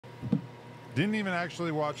Didn't even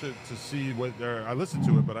actually watch it to see what. I listened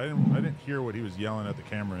to it, but I didn't hear what he was yelling at the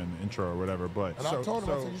camera in the intro or whatever. But and I told him,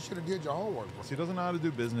 I said, you should have did your homework. He doesn't know how to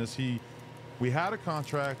do business. We had a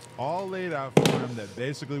contract all laid out for him that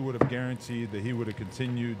basically would have guaranteed that he would have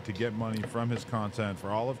continued to get money from his content for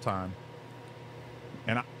all of time.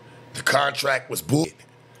 And the contract was bullshit.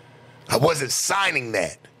 I wasn't signing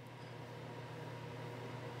that.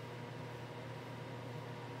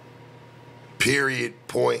 Period,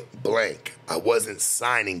 point blank. I wasn't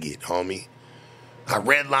signing it, homie. I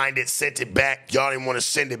redlined it, sent it back. Y'all didn't want to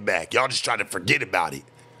send it back. Y'all just tried to forget about it.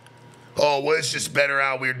 Oh, well, it's just better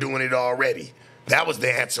how we're doing it already. That was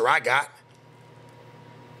the answer I got.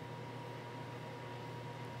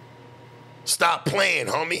 Stop playing,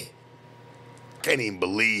 homie. Can't even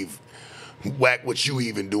believe, Wack, what you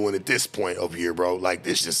even doing at this point over here, bro. Like,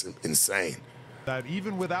 this is just insane. That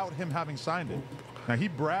even without him having signed it. Now, he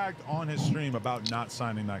bragged on his stream about not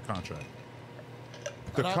signing that contract.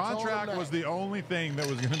 The contract was the only thing that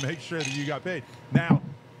was going to make sure that you got paid. Now,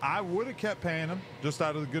 I would have kept paying him just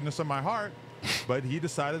out of the goodness of my heart, but he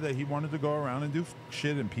decided that he wanted to go around and do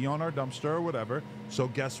shit and pee on our dumpster or whatever. So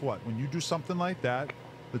guess what? When you do something like that,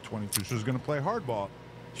 the 22 is going to play hardball.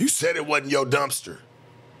 You said it wasn't your dumpster.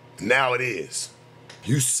 Now it is.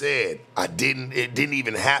 You said it didn't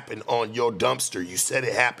even happen on your dumpster. You said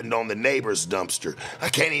it happened on the neighbor's dumpster. I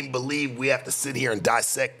can't even believe we have to sit here and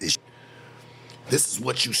dissect this. This is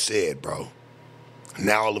what you said, bro.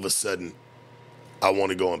 Now all of a sudden, I want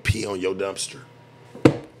to go and pee on your dumpster.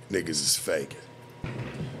 Niggas is fake.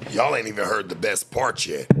 Y'all ain't even heard the best part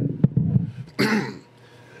yet.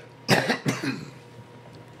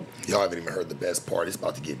 Y'all haven't even heard the best part. It's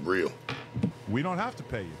about to get real. We don't have to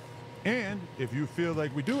pay you. And if you feel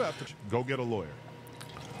like we do have to, go get a lawyer.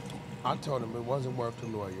 I told him it wasn't worth the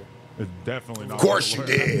lawyer. It's definitely not. Of course you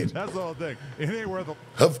did. That's the whole thing. It ain't worth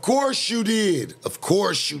a... Of course you did. Of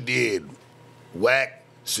course you did. Wack,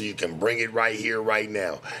 so you can bring it right here, right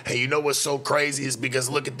now. And you know what's so crazy is because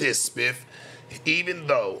look at this, Spiff. Even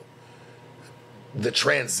though the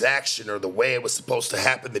transaction or the way it was supposed to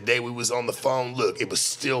happen the day we was on the phone, look, it was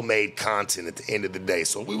still made content at the end of the day.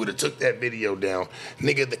 So if we would have took that video down,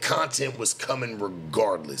 nigga, the content was coming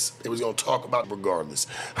regardless. They was going to talk about it regardless.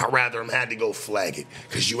 I'd rather them had to go flag it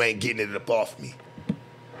because you ain't getting it up off me.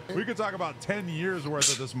 We could talk about 10 years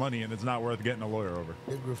worth of this money and it's not worth getting a lawyer over.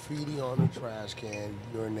 The graffiti on the trash can,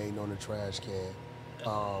 urinating on the trash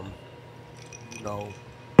can, you know,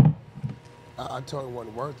 I told him it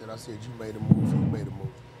wasn't worth it. I said, you made a move, you made a move.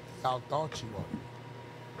 Y'all thought you on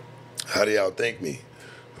it. How do y'all think me?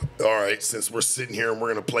 All right, since we're sitting here and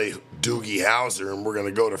we're going to play Doogie Howser and we're going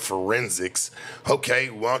to go to forensics,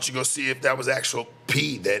 okay, why don't you go see if that was actual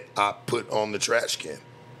pee that I put on the trash can?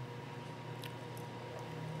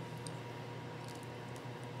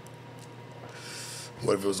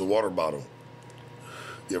 What if it was a water bottle?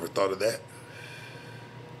 You ever thought of that?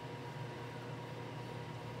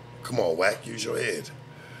 Come on, Wack, use your head.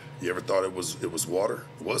 You ever thought it was water?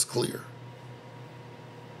 It was clear.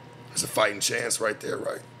 There's a fighting chance right there,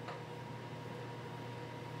 right?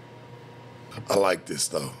 I like this,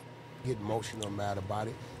 though. Get emotional, mad about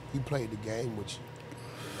it. He played the game with you,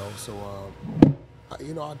 know. So,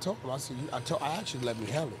 you know, I told him. I said, I actually let me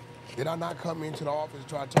handle it. Did I not come into the office and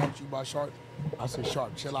try to talk to you about Sharp? I said,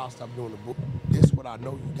 Sharp, chill out, stop doing the book. This is what I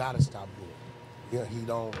know you gotta stop doing. Yeah, he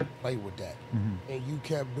don't play with that. Mm-hmm. And you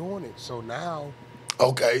kept doing it. So now.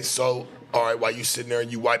 Okay, so, all right, while you sitting there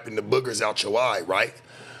and you wiping the boogers out your eye, right?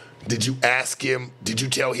 Did you ask him, did you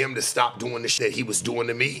tell him to stop doing the shit he was doing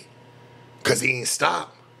to me? Because he ain't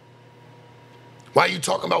stop. Why you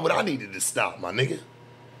talking about what I needed to stop, my nigga?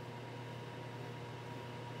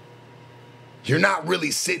 You're not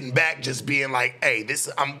really sitting back just being like, hey,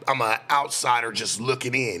 I'm an outsider just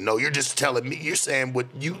looking in. No, you're just telling me, you're saying what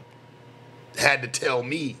you had to tell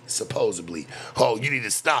me, supposedly. Oh, you need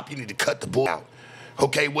to stop. You need to cut the bull out.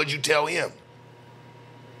 Okay, what'd you tell him?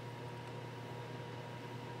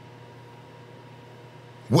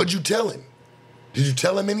 What'd you tell him? Did you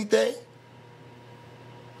tell him anything?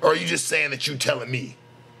 Or are you just saying that you telling me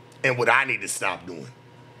and what I need to stop doing?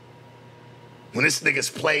 When this nigga's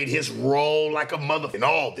played his role like a mother in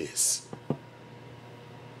all this.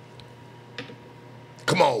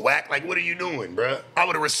 Come on, Wack, like what are you doing, bruh? I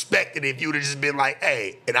would have respected it if you would have just been like,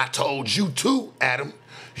 hey, and I told you too, Adam,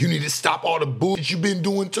 you need to stop all the bullshit you've been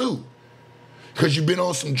doing too. Because you've been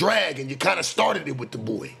on some drag and you kind of started it with the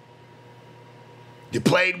boy. You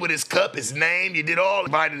played with his cup, his name, you did all,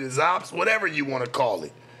 invited his ops, whatever you want to call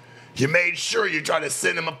it. You made sure you tried to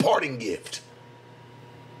send him a parting gift.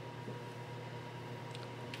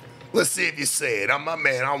 Let's see if you say it. I'm my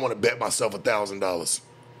man, I want to bet myself $1,000.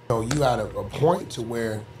 know, you had a point to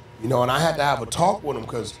where, you know, and I had to have a talk with him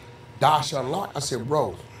because Dash Unlocked. I said,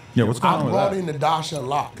 bro, Yeah, what's going on I with brought that? in the Dash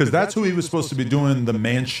Unlocked. Because that's who he was supposed to be doing the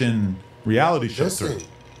mansion reality show Listen, through.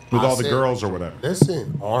 With I all the said, girls or whatever.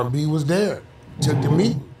 Listen, R&B was there, took the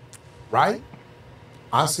meeting, right?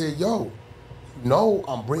 I said, yo, no,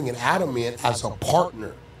 I'm bringing Adam in as a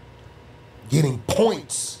partner, getting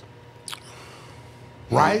points,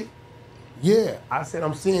 right? Yeah, I said,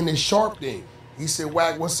 I'm seeing this Sharp thing. He said,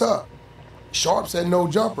 Wack, what's up? Sharp said, no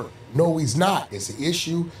jumper. No, he's not. It's an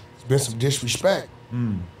issue. It's been some disrespect.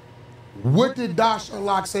 What did Dash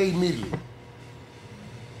Unlock say immediately?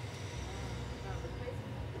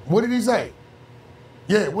 What did he say?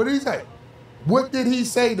 Yeah, what did he say? What did he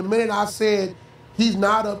say the minute I said he's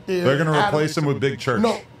not up there? They're going to replace him with Big Church.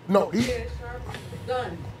 No.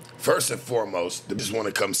 Done. First and foremost, they just want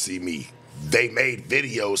to come see me. They made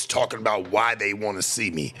videos talking about why they want to see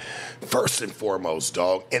me. First and foremost,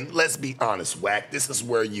 dog. And let's be honest, Wack, this is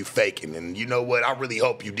where you faking. And you know what? I really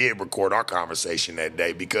hope you did record our conversation that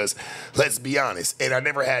day because let's be honest. And I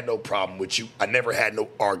never had no problem with you. I never had no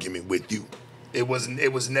argument with you. It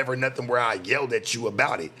was never nothing where I yelled at you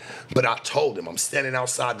about it. But I told him, I'm standing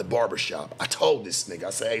outside the barbershop. I told this nigga, I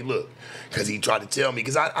said, hey, look, because he tried to tell me,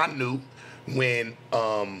 because I knew when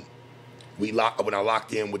when I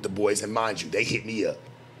locked in with the boys, and mind you, they hit me up.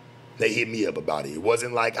 They hit me up about it. It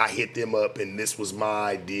wasn't like I hit them up and this was my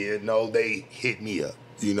idea. No, they hit me up,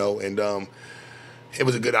 you know, and it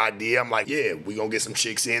was a good idea. I'm like, yeah, we gonna get some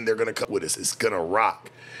chicks in. They're gonna come with us. It's gonna rock,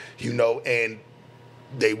 you know, and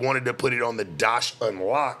they wanted to put it on the Dash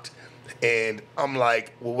Unlocked. And I'm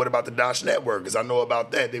like, well, what about the Dash Network? Because I know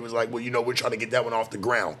about that. They was like, well, you know, we're trying to get that one off the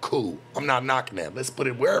ground. Cool. I'm not knocking that. Let's put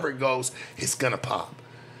it wherever it goes, it's gonna pop.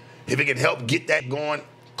 If it can help get that going,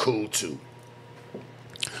 cool too.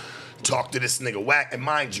 Talk to this nigga Wack, and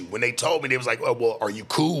mind you, when they told me, they was like, oh, well, are you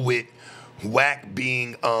cool with Wack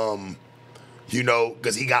being, you know,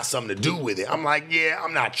 because he got something to do with it? I'm like, yeah,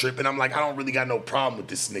 I'm not tripping. I'm like, I don't really got no problem with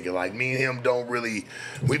this nigga. Like, me and him don't really,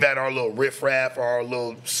 we've had our little riffraff, our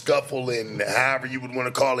little scuffle, and however you would want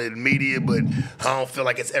to call it in media, but I don't feel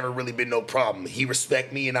like it's ever really been no problem. He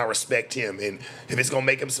respect me and I respect him. And if it's going to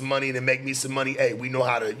make him some money and it make me some money, hey, we know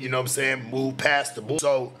how to, you know what I'm saying, move past the bull.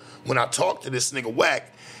 So when I talk to this nigga Wack,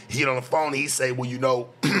 he get on the phone and he say, well, you know,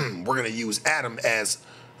 we're going to use Adam as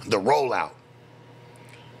the rollout.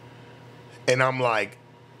 And I'm like,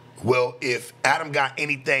 well, if Adam got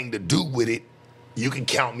anything to do with it, you can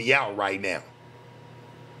count me out right now.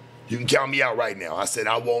 You can count me out right now. I said,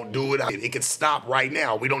 I won't do it. It can stop right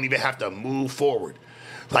now. We don't even have to move forward.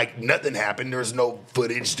 Like, nothing happened. There's no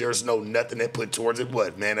footage. There's no nothing that put towards it.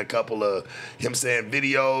 What, man? A couple of him saying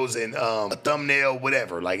videos and a thumbnail,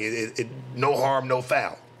 whatever. Like, no harm, no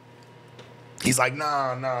foul. He's like,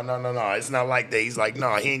 nah. It's not like that. He's like,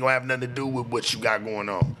 nah, he ain't gonna have nothing to do with what you got going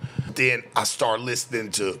on. Then I start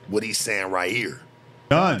listening to what he's saying right here.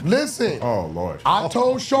 Done. Listen. Oh, Lord. I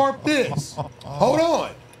told Sharp this. Hold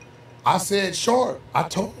on. I said, Sharp, I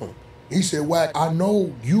told him. He said, Wack, I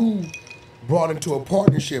know you brought into a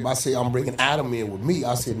partnership. I said, I'm bringing Adam in with me.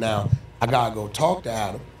 I said, now, I gotta go talk to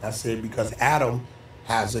Adam. I said, because Adam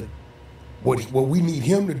has what we need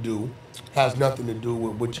him to do has nothing to do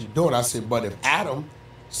with what you're doing. I said, but if Adam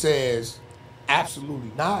says,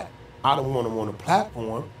 absolutely not, I don't want him on the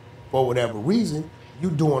platform, for whatever reason, you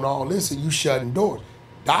doing all this and you shutting doors.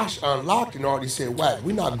 Dash Unlocked and already said, Wack,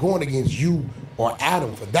 we're not going against you or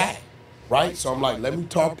Adam for that, right? So I'm like, let me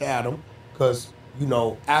talk to Adam, because, you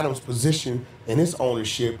know, Adam's position and his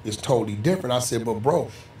ownership is totally different. I said, but bro,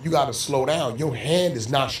 you got to slow down. Your hand is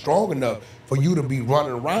not strong enough for you to be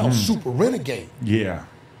running around super renegade. Yeah.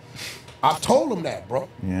 I told him that, bro.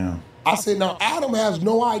 Yeah. I said, now Adam has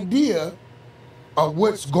no idea of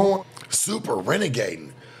what's going. Super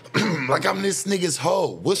renegading. Like I'm this nigga's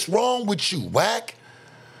hoe. What's wrong with you, Wack?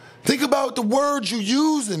 Think about the words you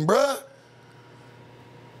using, bruh.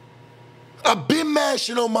 I've been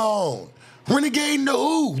mashing on my own. Renegading to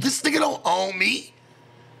who? This nigga don't own me.